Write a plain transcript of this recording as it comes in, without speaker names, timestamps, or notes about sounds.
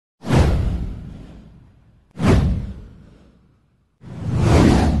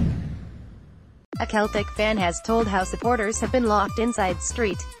A Celtic fan has told how supporters have been locked inside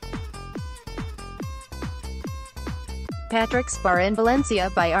street Patrick's bar in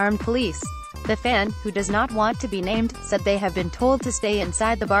Valencia by armed police. The fan, who does not want to be named, said they have been told to stay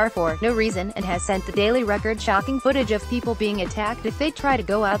inside the bar for no reason and has sent the Daily Record shocking footage of people being attacked if they try to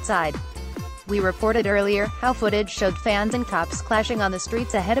go outside. We reported earlier how footage showed fans and cops clashing on the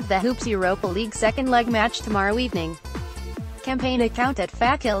streets ahead of the Hoops Europa League second leg match tomorrow evening. Campaign account at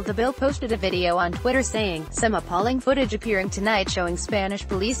 @FaCildaBill posted a video on Twitter saying, "Some appalling footage appearing tonight showing Spanish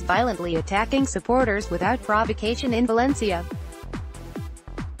police violently attacking supporters without provocation in Valencia.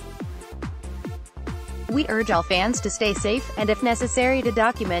 We urge all fans to stay safe, and if necessary to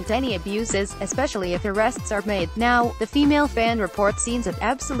document any abuses, especially if arrests are made." Now, the female fan reports scenes of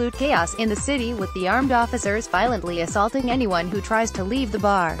absolute chaos in the city with the armed officers violently assaulting anyone who tries to leave the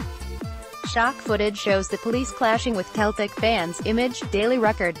bar. Shock footage shows the police clashing with Celtic fans. Image, Daily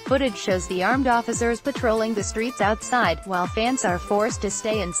Record. Footage shows the armed officers patrolling the streets outside, while fans are forced to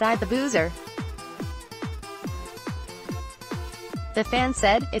stay inside the boozer. The fan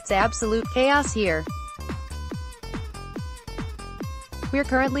said, "It's absolute chaos here. We're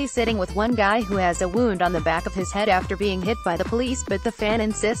currently sitting with one guy who has a wound on the back of his head after being hit by the police, but the fan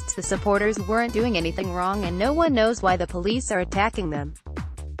insists the supporters weren't doing anything wrong and no one knows why the police are attacking them."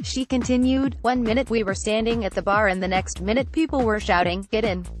 She continued, "One minute we were standing at the bar and the next minute people were shouting, 'Get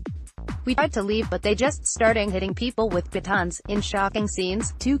in!' We tried to leave but they just started hitting people with batons." In shocking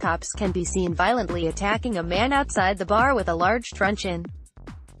scenes, two cops can be seen violently attacking a man outside the bar with a large truncheon.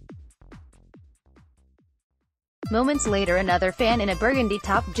 Moments later, another fan in a burgundy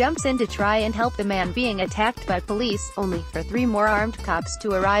top jumps in to try and help the man being attacked by police, only for 3 more armed cops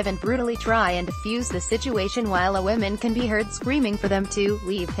to arrive and brutally try and defuse the situation, while a woman can be heard screaming for them to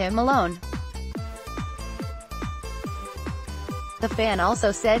leave him alone. The fan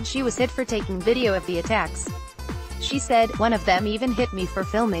also said she was hit for taking video of the attacks. She said, "One of them even hit me for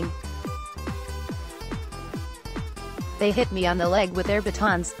filming. They hit me on the leg with their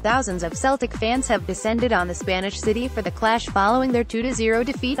batons." Thousands of Celtic fans have descended on the Spanish city for the clash following their 2-0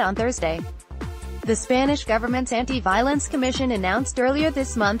 defeat on Thursday. The Spanish government's Anti-Violence Commission announced earlier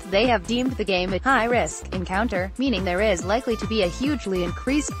this month they have deemed the game a high-risk encounter, meaning there is likely to be a hugely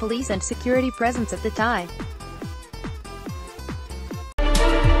increased police and security presence at the time.